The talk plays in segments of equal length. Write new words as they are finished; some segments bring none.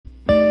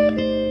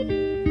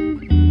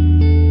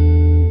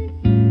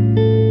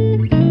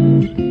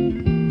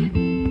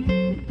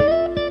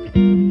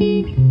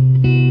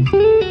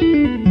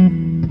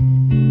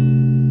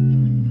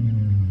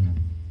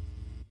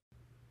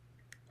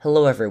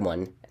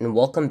and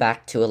welcome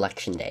back to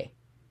Election Day.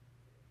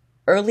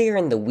 Earlier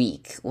in the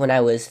week, when I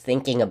was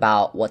thinking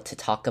about what to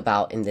talk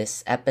about in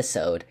this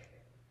episode,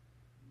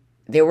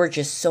 there were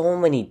just so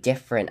many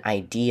different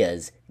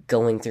ideas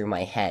going through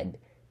my head.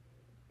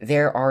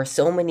 There are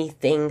so many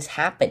things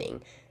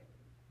happening.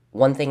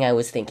 One thing I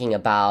was thinking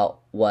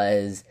about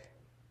was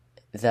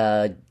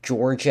the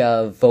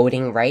Georgia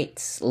voting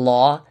rights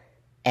law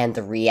and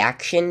the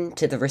reaction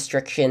to the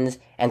restrictions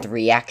and the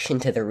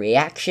reaction to the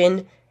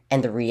reaction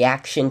and the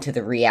reaction to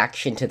the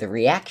reaction to the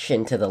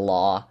reaction to the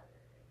law.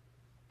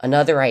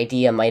 Another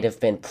idea might have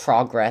been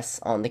progress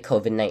on the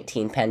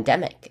COVID-19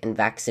 pandemic and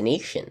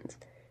vaccinations.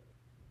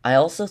 I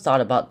also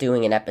thought about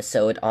doing an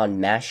episode on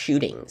mass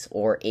shootings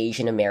or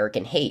Asian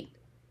American hate.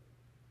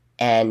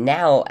 And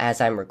now,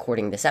 as I'm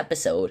recording this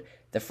episode,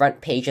 the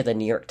front page of the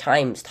New York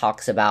Times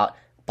talks about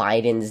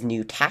Biden's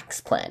new tax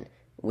plan,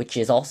 which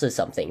is also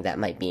something that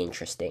might be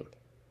interesting.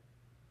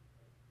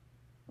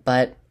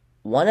 But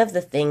one of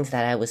the things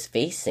that I was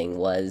facing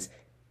was,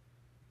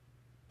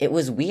 it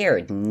was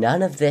weird.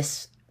 None of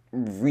this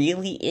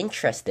really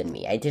interested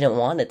me. I didn't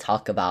want to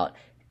talk about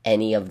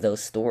any of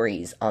those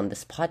stories on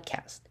this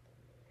podcast,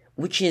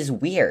 which is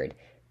weird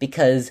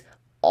because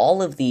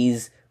all of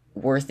these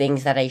were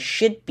things that I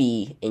should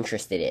be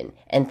interested in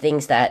and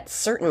things that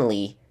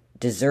certainly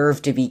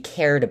deserve to be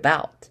cared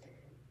about.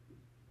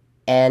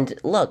 And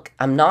look,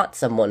 I'm not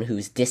someone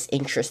who's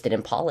disinterested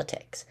in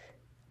politics.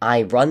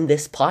 I run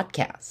this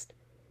podcast.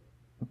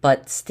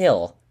 But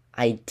still,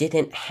 I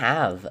didn't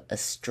have a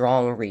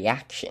strong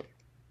reaction.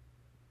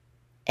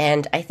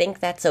 And I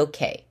think that's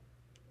okay.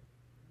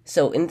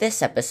 So in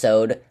this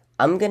episode,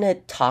 I'm going to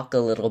talk a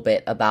little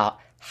bit about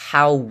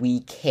how we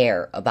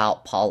care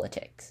about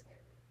politics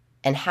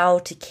and how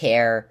to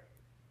care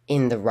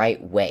in the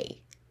right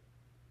way.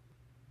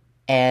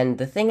 And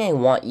the thing I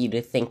want you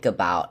to think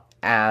about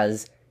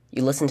as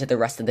you listen to the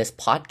rest of this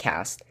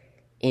podcast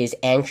is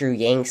Andrew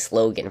Yang's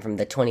slogan from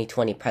the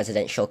 2020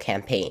 presidential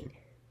campaign: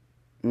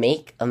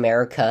 Make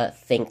America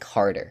Think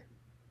Harder.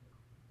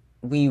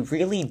 We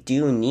really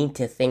do need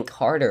to think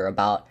harder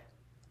about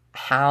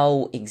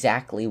how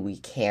exactly we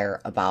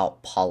care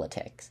about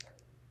politics,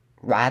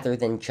 rather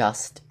than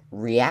just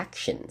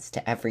reactions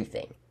to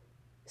everything.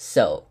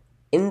 So,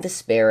 in the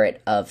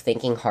spirit of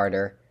thinking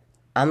harder,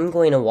 I'm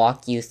going to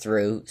walk you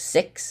through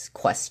 6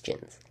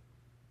 questions.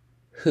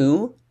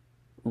 Who,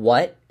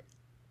 what,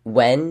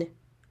 when,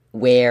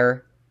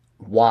 where,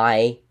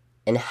 why,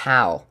 and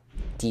how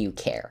do you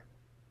care?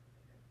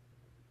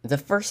 The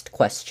first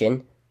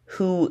question,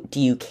 who do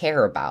you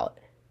care about,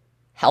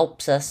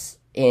 helps us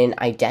in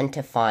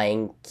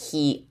identifying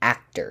key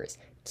actors,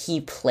 key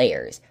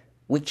players,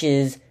 which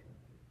is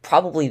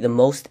probably the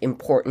most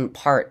important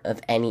part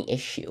of any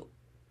issue.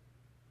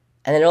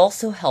 And it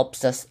also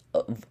helps us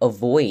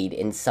avoid,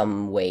 in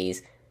some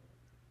ways,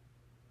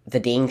 the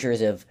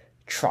dangers of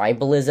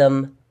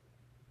tribalism,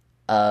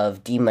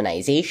 of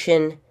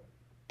demonization,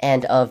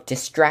 and of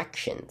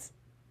distractions.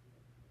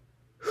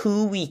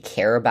 Who we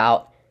care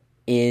about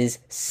is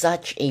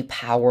such a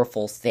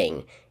powerful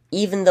thing.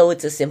 Even though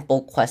it's a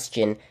simple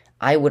question,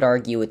 I would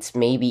argue it's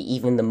maybe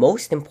even the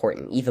most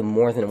important, even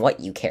more than what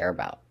you care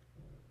about.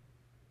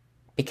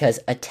 Because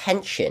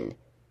attention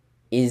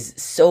is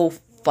so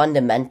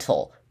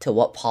fundamental to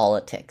what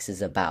politics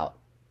is about.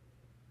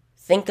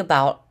 Think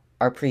about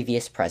our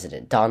previous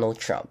president, Donald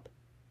Trump.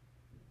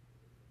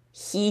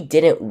 He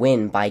didn't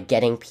win by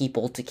getting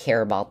people to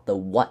care about the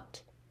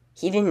what.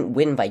 He didn't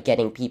win by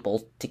getting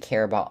people to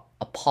care about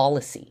a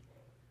policy.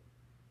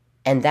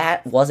 And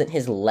that wasn't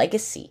his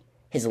legacy.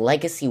 His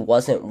legacy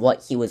wasn't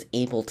what he was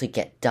able to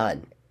get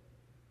done.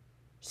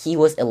 He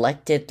was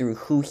elected through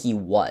who he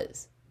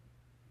was.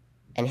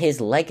 And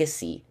his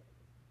legacy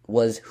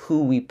was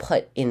who we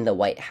put in the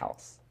White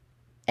House.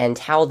 And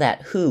how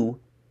that who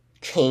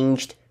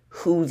changed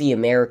who the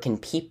American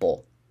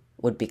people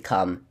would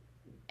become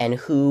and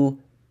who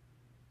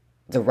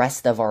the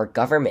rest of our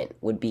government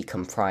would be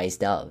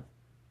comprised of.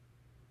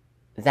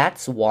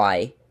 That's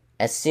why,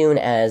 as soon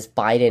as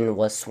Biden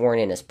was sworn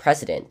in as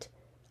president,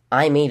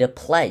 I made a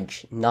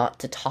pledge not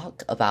to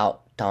talk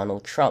about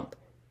Donald Trump,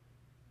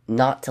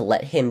 not to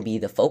let him be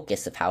the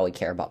focus of how I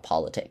care about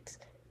politics,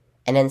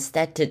 and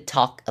instead to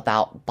talk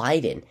about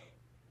Biden,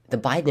 the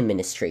Biden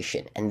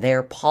administration, and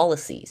their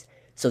policies.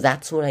 So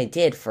that's what I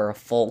did for a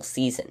full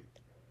season.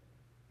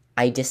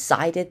 I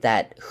decided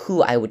that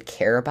who I would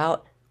care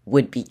about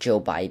would be Joe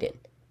Biden.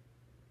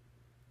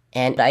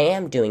 And I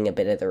am doing a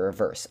bit of the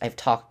reverse. I've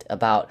talked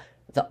about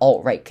the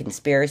alt-right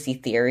conspiracy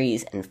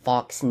theories and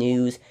Fox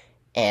News,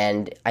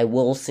 and I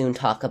will soon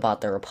talk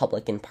about the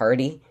Republican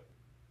Party.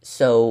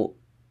 So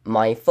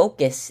my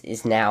focus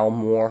is now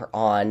more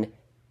on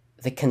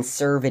the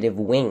conservative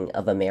wing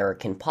of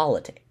American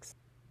politics.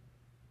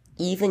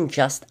 Even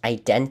just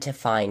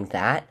identifying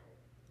that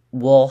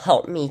will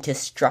help me to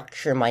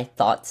structure my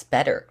thoughts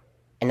better.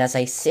 And as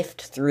I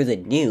sift through the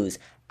news,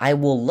 I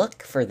will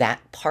look for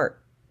that part.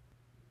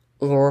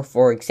 Or,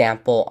 for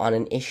example, on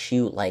an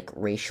issue like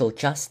racial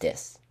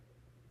justice.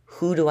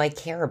 Who do I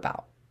care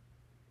about?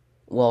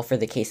 well, for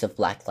the case of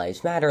Black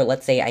Lives Matter,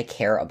 let's say I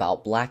care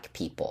about black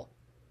people.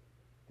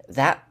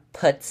 That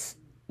puts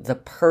the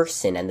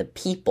person and the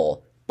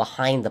people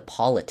behind the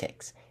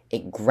politics.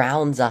 It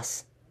grounds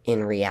us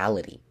in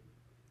reality.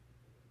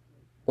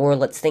 Or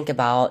let's think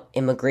about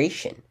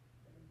immigration.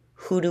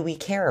 Who do we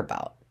care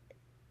about?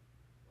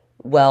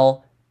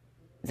 Well,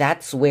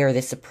 that's where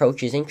this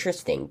approach is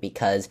interesting,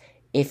 because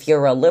if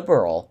you're a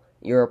liberal,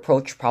 your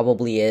approach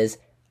probably is,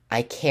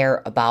 I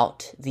care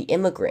about the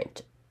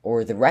immigrant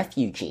or the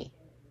refugee.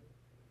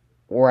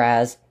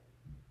 Whereas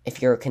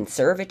if you're a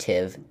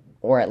conservative,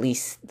 or at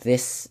least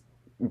this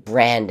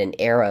brand and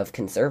era of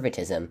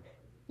conservatism,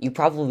 you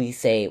probably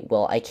say,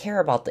 well, I care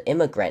about the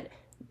immigrant,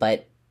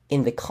 but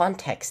in the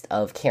context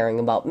of caring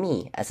about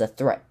me as a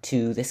threat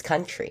to this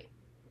country.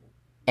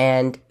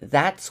 And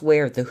that's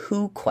where the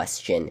who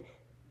question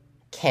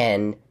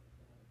can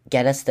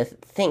get us to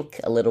think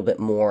a little bit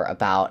more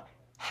about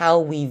how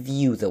we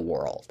view the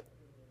world.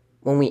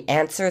 When we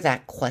answer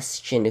that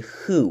question,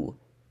 who,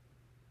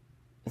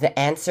 the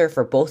answer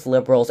for both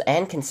liberals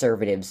and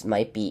conservatives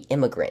might be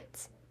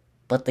immigrants,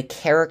 but the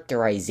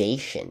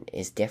characterization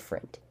is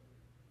different.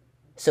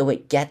 So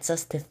it gets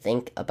us to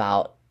think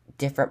about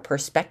different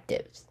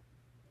perspectives.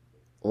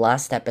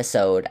 Last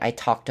episode, I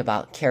talked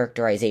about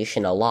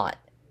characterization a lot.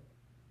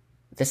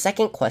 The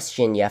second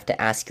question you have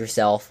to ask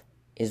yourself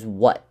is,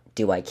 what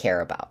do I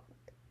care about?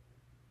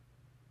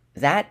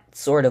 That's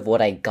sort of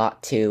what I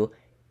got to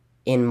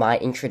in my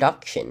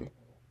introduction,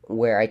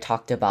 where I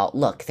talked about,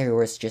 look, there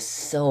was just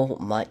so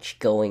much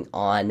going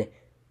on,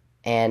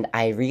 and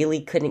I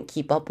really couldn't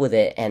keep up with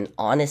it, and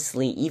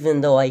honestly,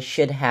 even though I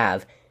should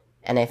have,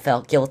 and I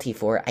felt guilty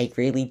for it, I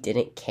really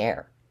didn't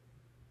care.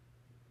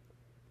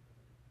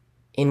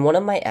 In one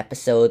of my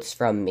episodes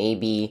from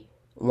maybe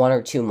 1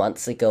 or 2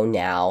 months ago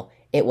now,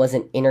 it was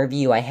an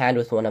interview I had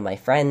with one of my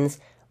friends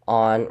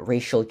on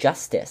racial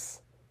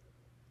justice.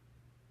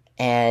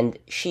 And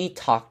she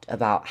talked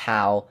about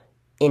how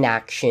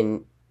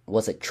inaction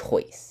was a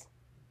choice.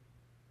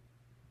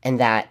 And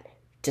that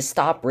to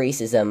stop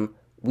racism,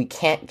 we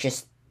can't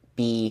just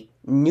be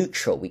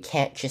neutral. We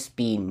can't just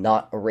be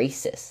not a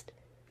racist.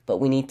 But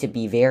we need to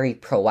be very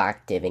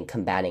proactive in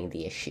combating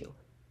the issue.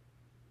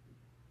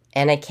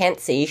 And I can't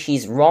say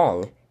she's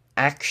wrong.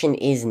 Action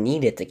is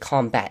needed to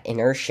combat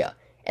inertia.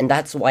 And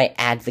that's why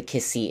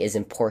advocacy is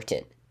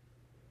important.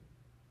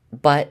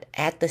 But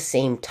at the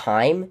same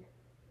time,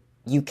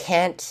 you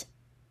can't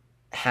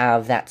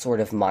have that sort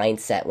of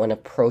mindset when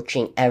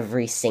approaching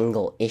every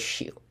single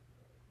issue.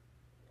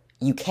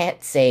 You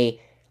can't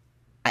say,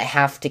 I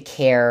have to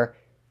care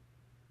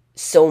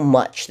so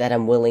much that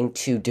I'm willing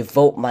to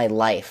devote my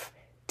life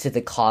to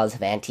the cause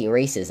of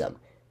anti-racism,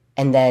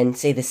 and then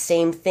say the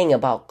same thing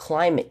about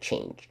climate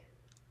change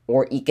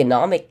or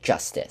economic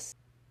justice,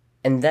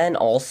 and then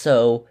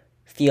also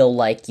feel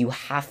like you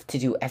have to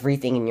do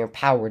everything in your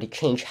power to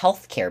change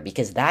healthcare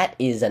because that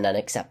is an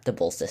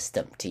unacceptable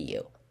system to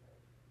you.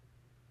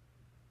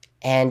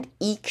 And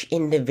each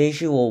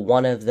individual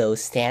one of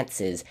those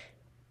stances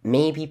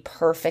may be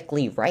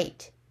perfectly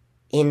right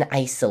in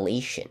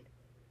isolation.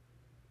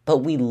 But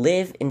we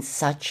live in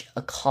such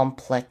a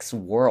complex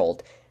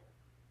world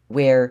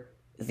where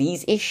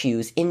these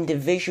issues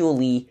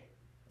individually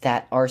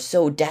that are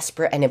so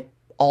desperate and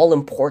all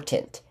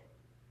important,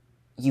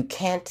 you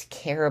can't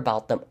care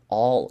about them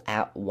all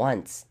at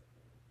once.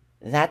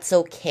 That's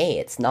okay.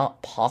 It's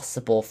not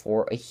possible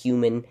for a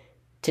human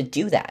to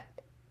do that.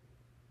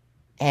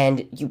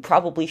 And you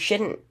probably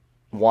shouldn't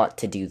want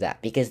to do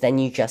that because then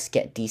you just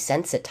get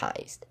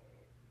desensitized.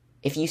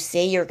 If you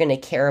say you're going to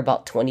care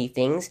about 20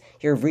 things,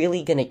 you're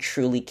really going to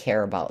truly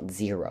care about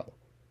 0.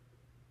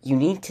 You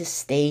need to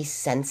stay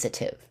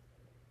sensitive.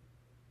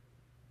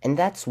 And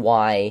that's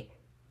why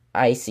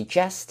I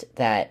suggest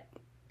that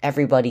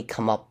everybody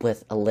come up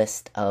with a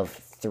list of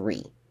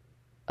 3.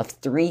 Of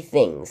 3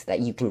 things that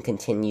you can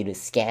continue to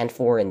scan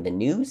for in the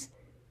news,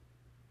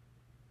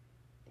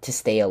 to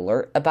stay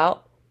alert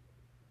about,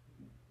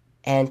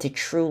 and to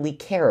truly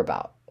care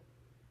about.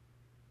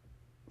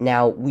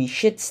 Now, we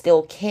should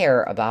still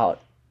care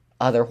about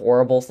other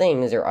horrible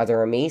things or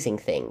other amazing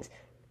things,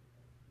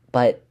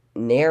 but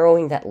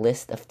narrowing that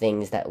list of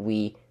things that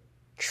we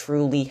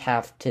truly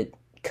have to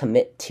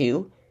commit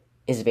to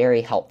is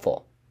very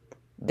helpful.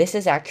 This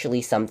is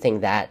actually something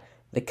that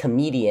the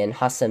comedian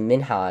Hasan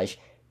Minhaj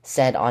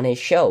said on his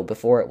show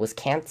before it was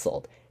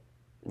canceled,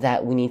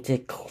 that we need to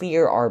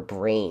clear our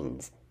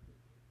brains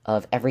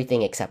of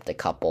everything except a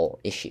couple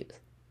issues.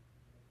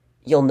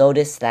 You'll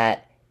notice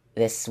that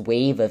this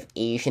wave of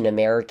Asian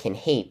American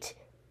hate,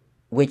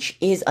 which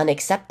is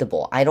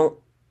unacceptable, I don't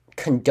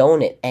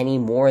condone it any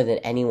more than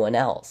anyone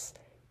else,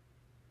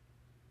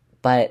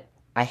 but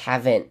I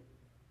haven't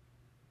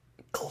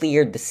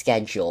cleared the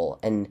schedule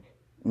and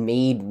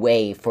made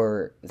way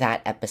for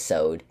that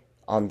episode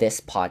on this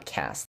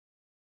podcast.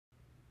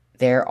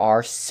 There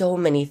are so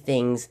many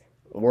things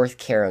worth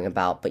caring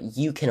about, but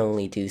you can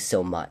only do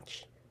so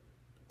much.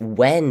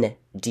 When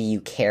do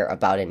you care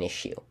about an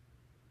issue?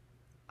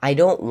 I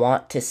don't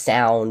want to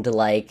sound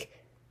like,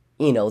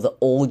 the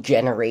old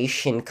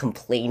generation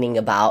complaining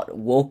about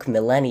woke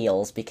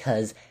millennials,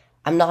 because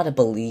I'm not a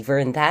believer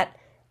in that.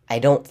 I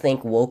don't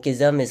think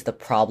wokeism is the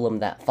problem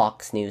that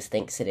Fox News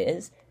thinks it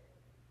is.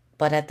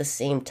 But at the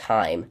same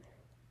time,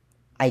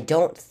 I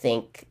don't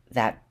think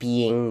that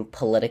being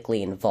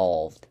politically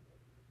involved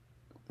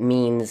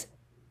means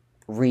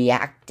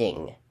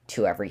reacting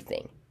to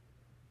everything,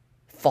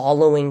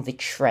 following the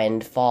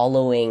trend,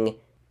 following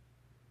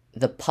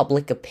the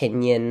public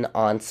opinion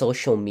on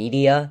social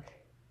media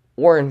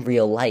or in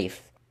real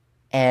life.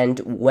 And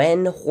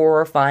when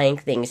horrifying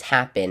things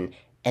happen,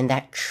 and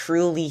that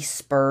truly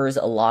spurs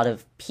a lot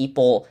of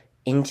people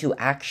into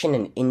action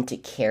and into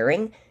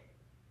caring,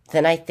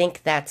 then I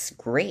think that's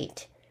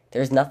great.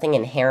 There's nothing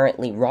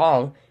inherently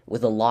wrong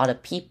with a lot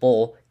of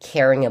people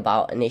caring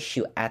about an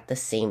issue at the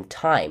same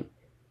time.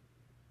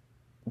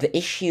 The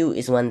issue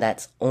is when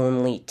that's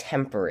only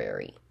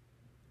temporary.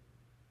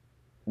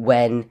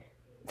 When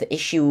the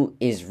issue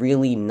is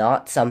really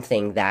not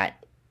something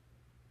that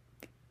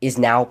is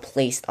now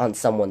placed on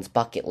someone's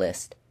bucket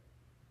list,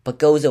 but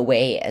goes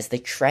away as the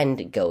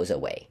trend goes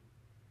away.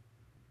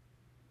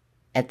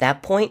 At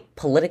that point,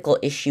 political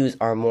issues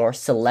are more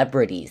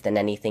celebrities than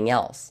anything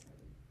else,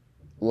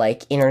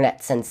 like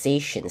internet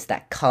sensations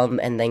that come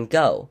and then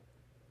go.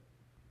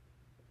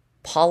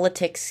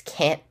 Politics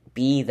can't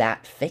be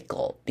that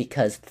fickle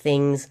because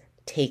things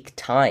take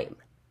time.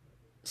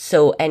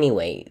 So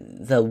anyway,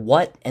 the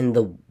what and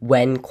the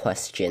when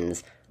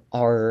questions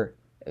are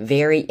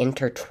very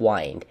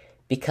intertwined,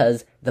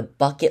 because the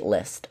bucket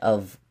list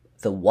of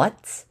the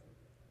what's,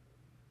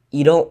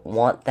 you don't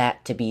want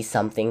that to be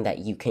something that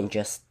you can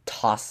just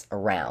toss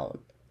around.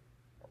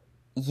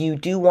 You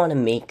do want to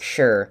make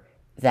sure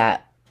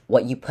that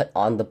what you put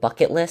on the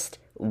bucket list,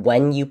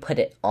 when you put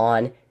it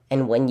on,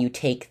 and when you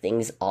take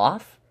things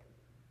off,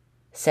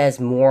 says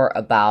more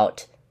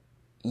about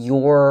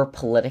your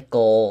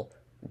political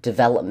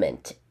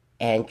development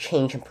and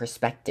change in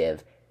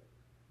perspective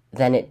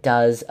than it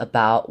does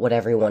about what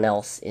everyone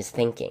else is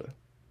thinking.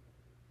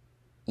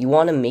 You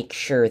want to make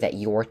sure that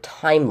your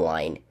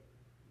timeline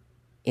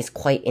is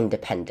quite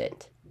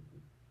independent.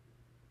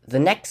 The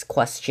next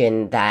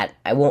question that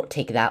I won't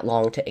take that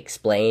long to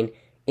explain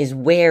is,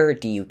 where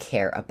do you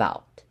care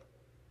about?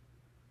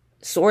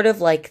 Sort of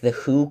like the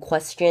who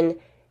question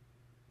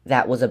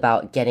that was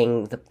about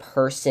getting the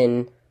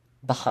person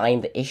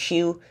behind the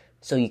issue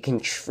so you can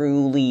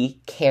truly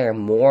care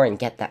more and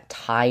get that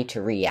tie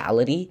to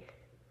reality.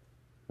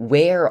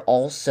 Where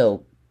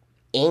also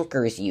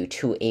anchors you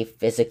to a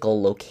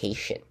physical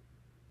location.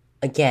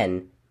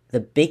 Again, the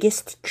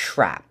biggest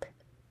trap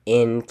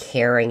in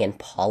caring in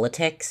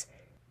politics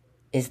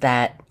is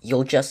that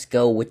you'll just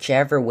go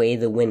whichever way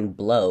the wind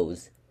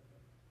blows,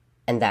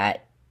 and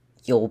that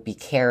you'll be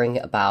caring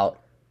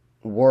about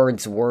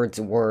words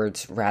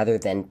rather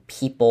than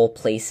people,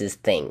 places,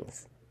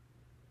 things.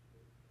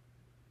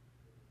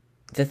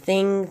 The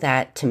thing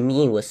that to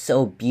me was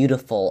so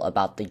beautiful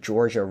about the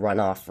Georgia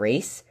runoff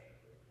race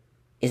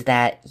is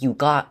that you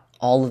got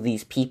all of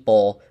these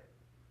people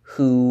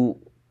who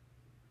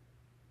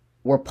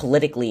were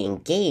politically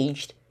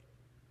engaged,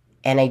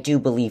 and I do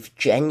believe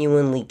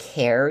genuinely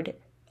cared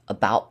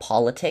about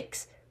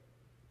politics,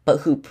 but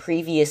who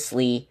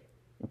previously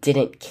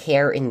didn't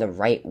care in the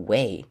right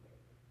way.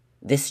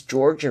 This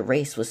Georgia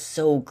race was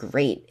so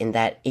great in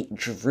that it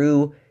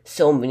drew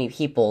so many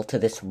people to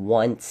this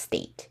one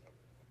state,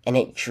 and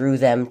it drew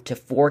them to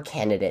 4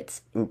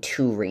 candidates in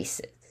 2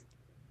 races.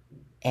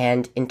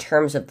 And in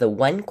terms of the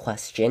when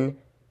question,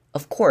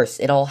 of course,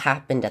 it all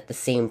happened at the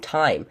same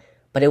time,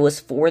 but it was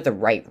for the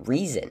right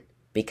reason,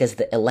 because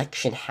the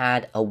election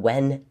had a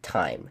when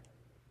time.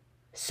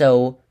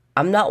 So,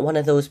 I'm not one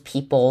of those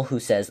people who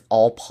says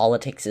all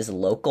politics is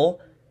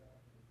local,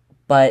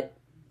 but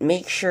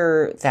make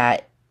sure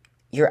that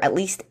you're at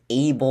least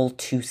able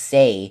to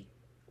say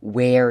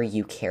where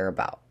you care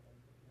about.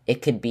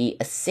 It could be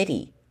a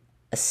city,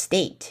 a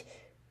state,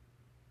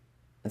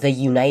 the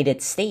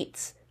United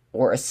States,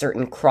 or a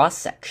certain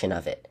cross-section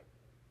of it,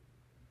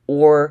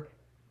 or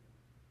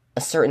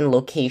a certain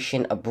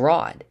location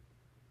abroad.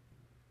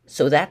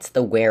 So that's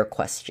the where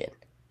question.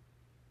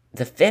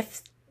 The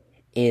 5th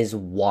is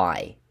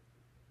why.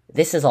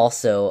 This is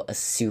also a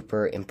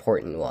super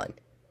important one.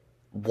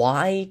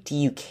 Why do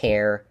you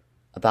care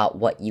about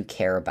what you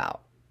care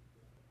about?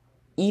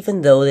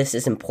 Even though this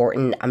is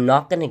important, I'm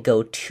not going to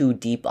go too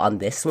deep on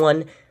this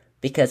one,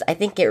 because I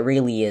think it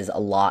really is a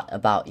lot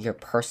about your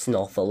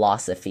personal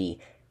philosophy,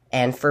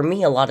 and for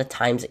me, a lot of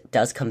times it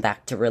does come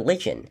back to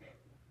religion.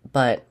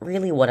 But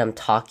really what I'm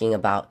talking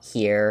about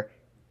here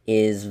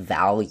is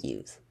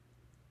values.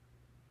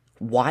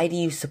 Why do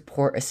you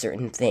support a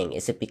certain thing?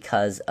 Is it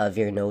because of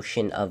your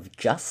notion of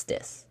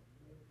justice?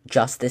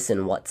 Justice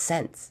in what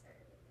sense?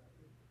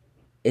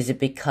 Is it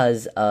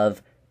because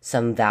of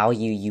some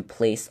value you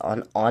place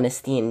on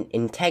honesty and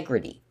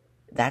integrity?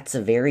 That's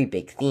a very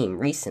big theme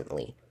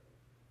recently.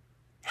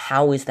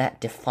 How is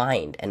that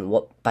defined, and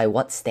by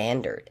what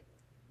standard?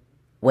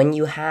 When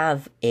you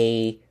have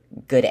a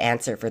good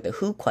answer for the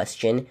who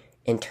question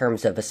in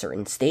terms of a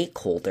certain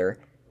stakeholder,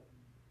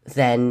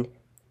 then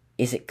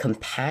is it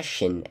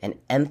compassion and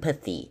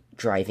empathy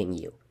driving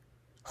you?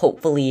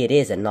 Hopefully it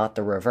is and not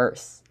the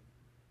reverse.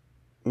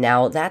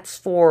 Now, that's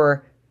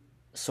for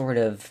sort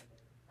of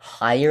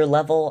higher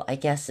level, I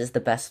guess is the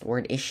best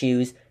word,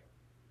 issues.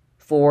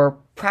 For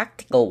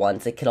practical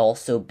ones, it could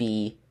also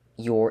be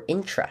your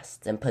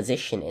interests and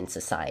position in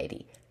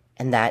society.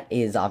 And that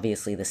is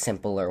obviously the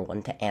simpler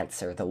one to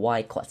answer, the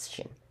why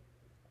question.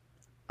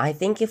 I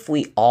think if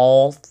we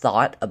all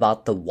thought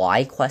about the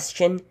why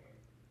question,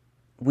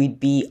 we'd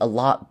be a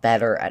lot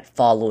better at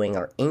following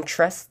our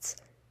interests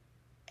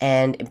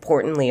and,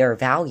 importantly, our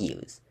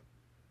values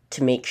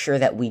to make sure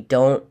that we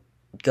don't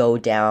go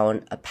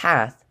down a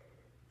path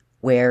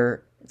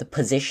where the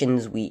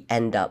positions we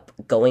end up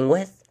going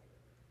with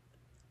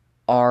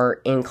are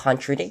in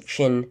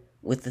contradiction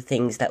with the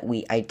things that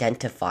we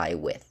identify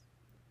with.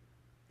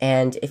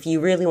 And if you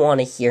really want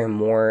to hear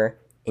more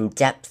in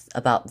depth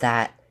about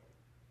that,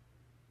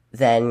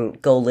 then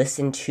go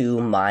listen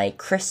to my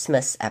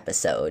Christmas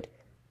episode.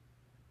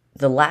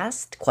 The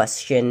last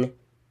question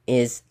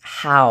is,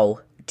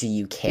 how do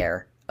you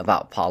care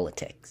about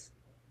politics?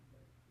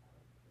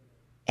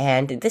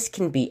 And this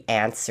can be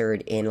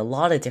answered in a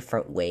lot of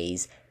different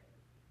ways,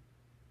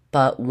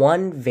 but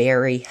one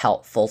very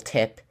helpful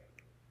tip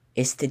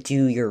is to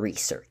do your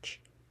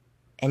research,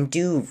 and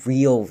do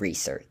real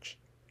research.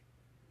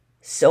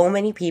 So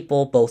many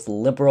people, both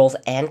liberals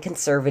and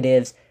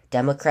conservatives,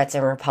 Democrats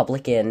and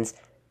Republicans,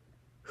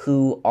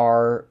 who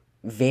are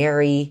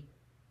very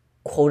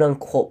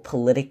quote-unquote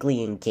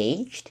politically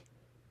engaged,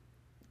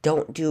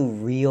 don't do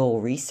real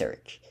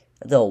research.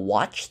 They'll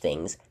watch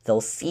things,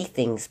 they'll see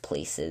things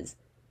places,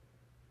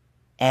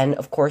 and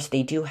of course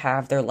they do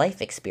have their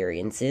life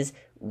experiences,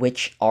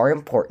 which are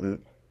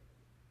important,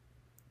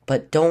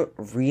 but don't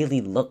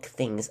really look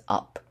things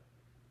up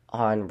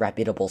on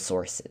reputable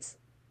sources.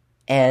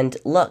 And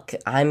look,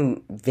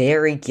 I'm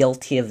very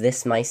guilty of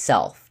this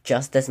myself,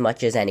 just as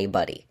much as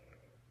anybody.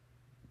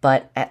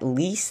 But at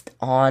least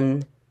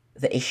on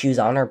the issues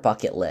on our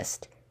bucket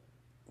list,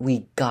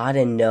 we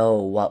gotta know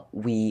what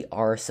we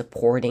are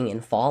supporting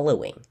and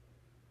following,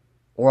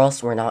 or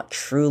else we're not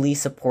truly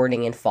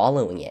supporting and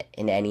following it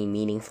in any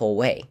meaningful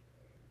way.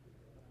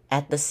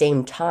 At the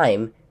same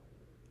time,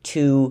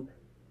 to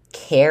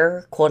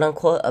care,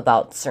 quote-unquote,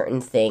 about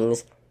certain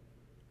things,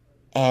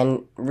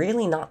 and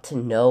really not to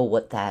know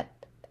what that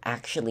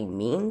actually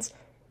means,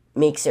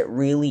 makes it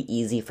really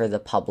easy for the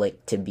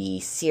public to be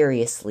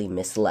seriously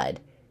misled.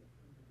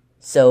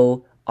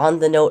 So, on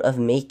the note of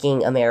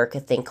making America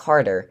think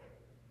harder,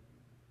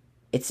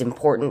 it's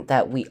important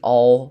that we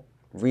all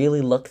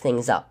really look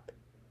things up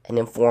and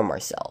inform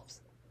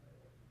ourselves.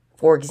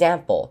 For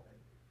example,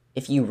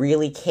 if you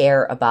really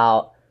care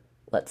about,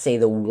 let's say,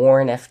 the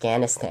war in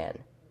Afghanistan,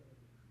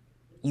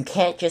 you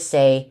can't just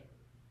say,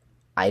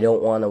 I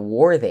don't want a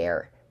war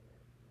there.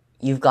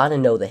 You've got to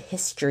know the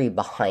history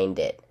behind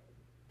it,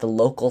 the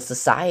local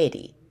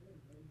society,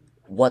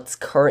 what's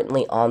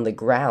currently on the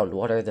ground,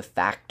 what are the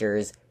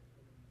factors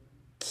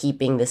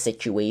keeping the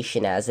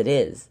situation as it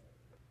is.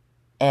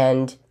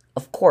 And,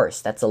 of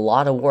course, that's a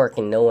lot of work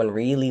and no one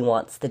really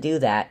wants to do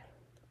that,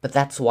 but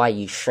that's why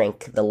you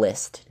shrink the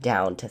list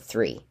down to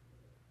 3.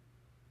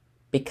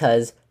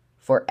 Because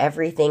for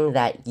everything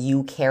that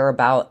you care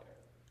about,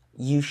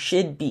 you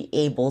should be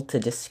able to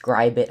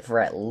describe it for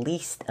at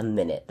least a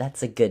minute.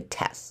 That's a good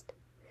test.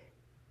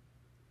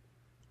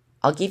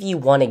 I'll give you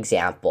one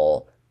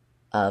example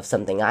of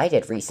something I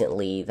did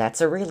recently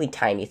that's a really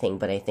tiny thing,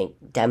 but I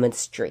think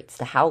demonstrates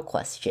the how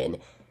question.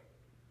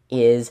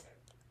 Is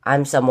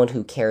I'm someone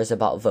who cares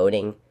about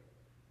voting,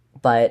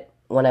 but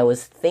when I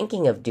was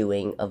thinking of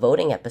doing a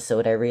voting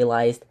episode, I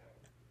realized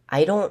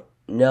I don't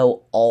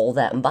know all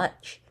that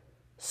much.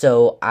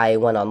 So I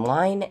went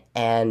online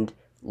and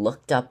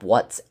looked up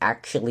what's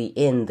actually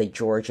in the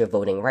Georgia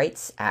Voting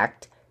Rights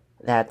Act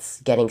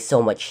that's getting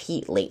so much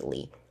heat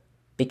lately.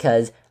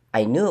 Because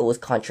I knew it was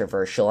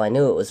controversial, I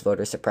knew it was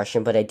voter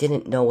suppression, but I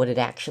didn't know what it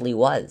actually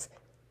was.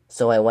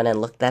 So I went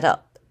and looked that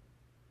up.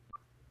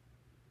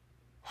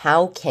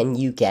 How can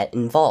you get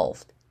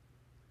involved?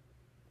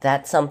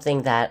 That's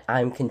something that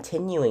I'm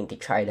continuing to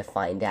try to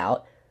find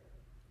out.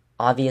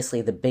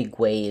 Obviously, the big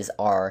ways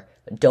are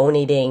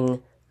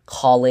donating,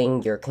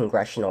 calling your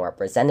congressional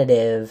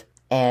representative,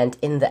 and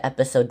in the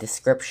episode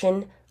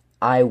description,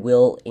 I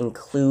will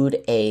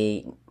include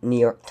a New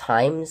York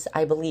Times,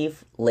 I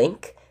believe,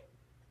 link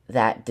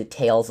that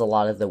details a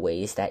lot of the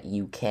ways that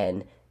you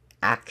can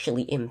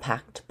actually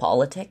impact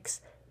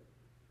politics.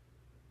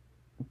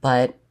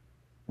 But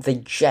the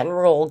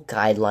general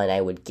guideline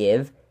I would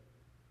give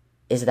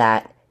is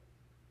that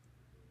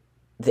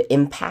the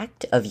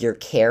impact of your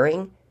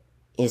caring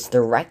is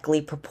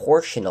directly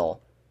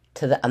proportional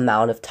to the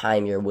amount of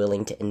time you're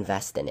willing to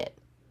invest in it.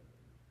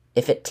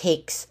 If it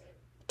takes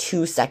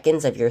 2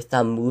 seconds of your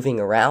thumb moving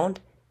around,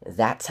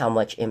 that's how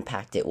much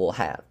impact it will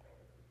have.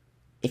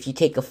 If you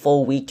take a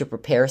full week to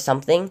prepare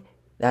something,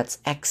 that's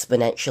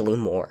exponentially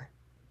more.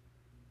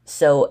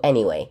 So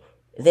anyway,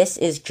 this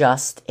is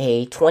just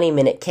a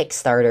 20-minute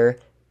Kickstarter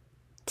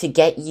to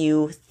get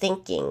you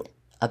thinking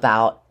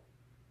about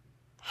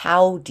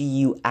how do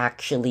you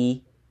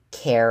actually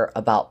care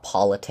about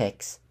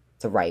politics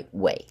the right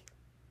way?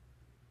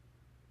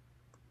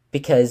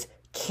 Because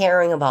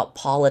caring about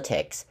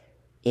politics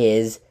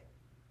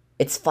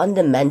it's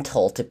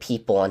fundamental to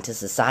people and to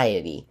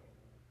society,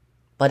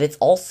 but it's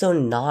also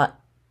not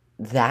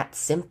that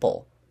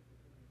simple.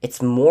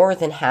 It's more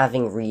than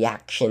having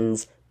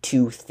reactions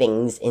to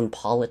things in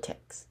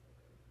politics.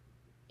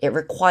 It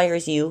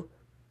requires you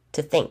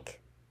to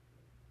think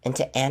and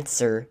to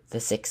answer the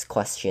 6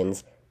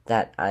 questions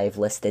that I've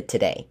listed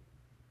today.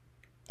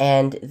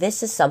 And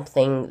this is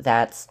something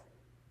that's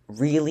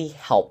really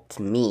helped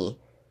me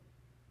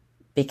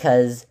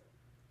because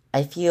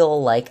I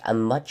feel like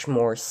I'm much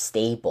more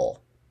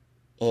stable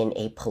in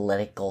a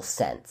political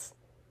sense,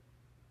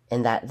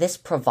 and that this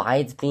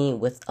provides me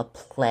with a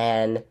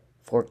plan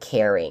for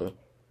caring,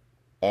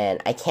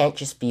 and I can't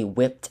just be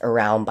whipped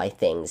around by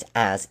things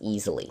as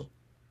easily.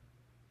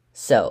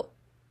 So,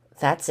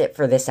 that's it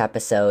for this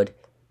episode.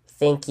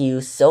 Thank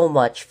you so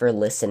much for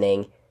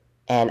listening,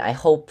 and I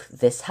hope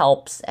this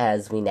helps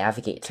as we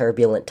navigate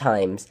turbulent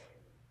times.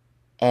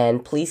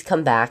 And please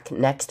come back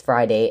next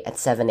Friday at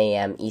 7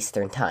 a.m.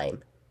 Eastern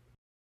Time.